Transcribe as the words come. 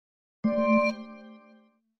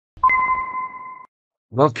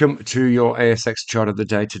Welcome to your ASX chart of the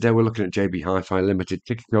day. Today we're looking at JBH Pty Limited,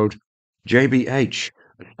 ticker code JBH,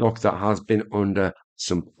 a stock that has been under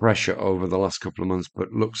some pressure over the last couple of months,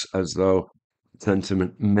 but looks as though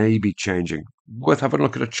sentiment may be changing. Worth having a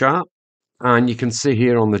look at a chart. And you can see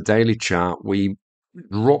here on the daily chart, we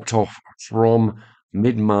dropped off from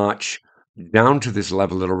mid-March down to this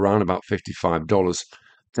level at around about $55.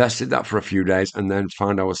 Tested that for a few days and then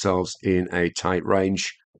found ourselves in a tight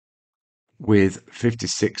range with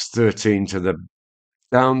 56.13 to the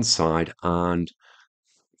downside and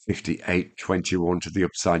 58.21 to the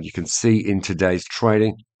upside. You can see in today's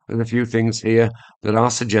trading, there's a few things here that are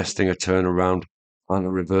suggesting a turnaround and a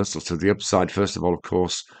reversal to the upside. First of all, of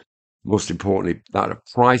course, most importantly, that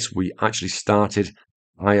price we actually started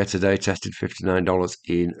higher today, tested $59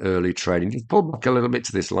 in early trading. Just pulled back a little bit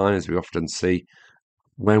to this line, as we often see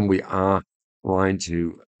when we are trying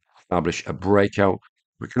to establish a breakout.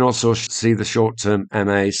 We can also see the short-term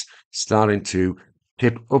MAs starting to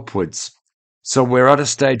tip upwards. So we're at a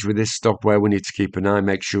stage with this stock where we need to keep an eye,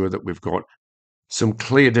 make sure that we've got some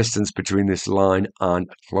clear distance between this line and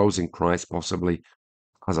a closing price, possibly,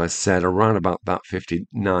 as I said, around about that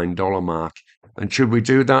 $59 mark. And should we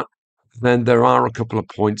do that, then there are a couple of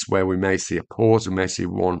points where we may see a pause. We may see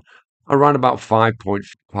one around about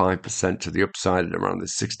 5.5% to the upside at around the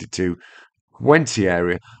 62.20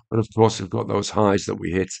 area. But of course, we've got those highs that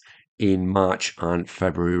we hit in March and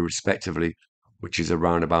February, respectively, which is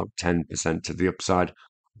around about 10% to the upside.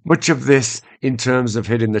 Much of this, in terms of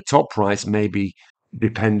hitting the top price, may be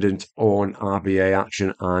dependent on RBA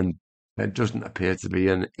action, and there doesn't appear to be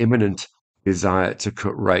an imminent desire to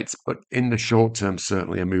cut rates. But in the short term,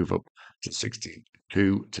 certainly a move up to $62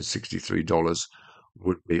 to $63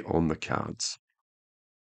 would be on the cards.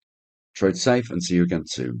 Trade safe and see you again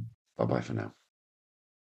soon. Bye bye for now.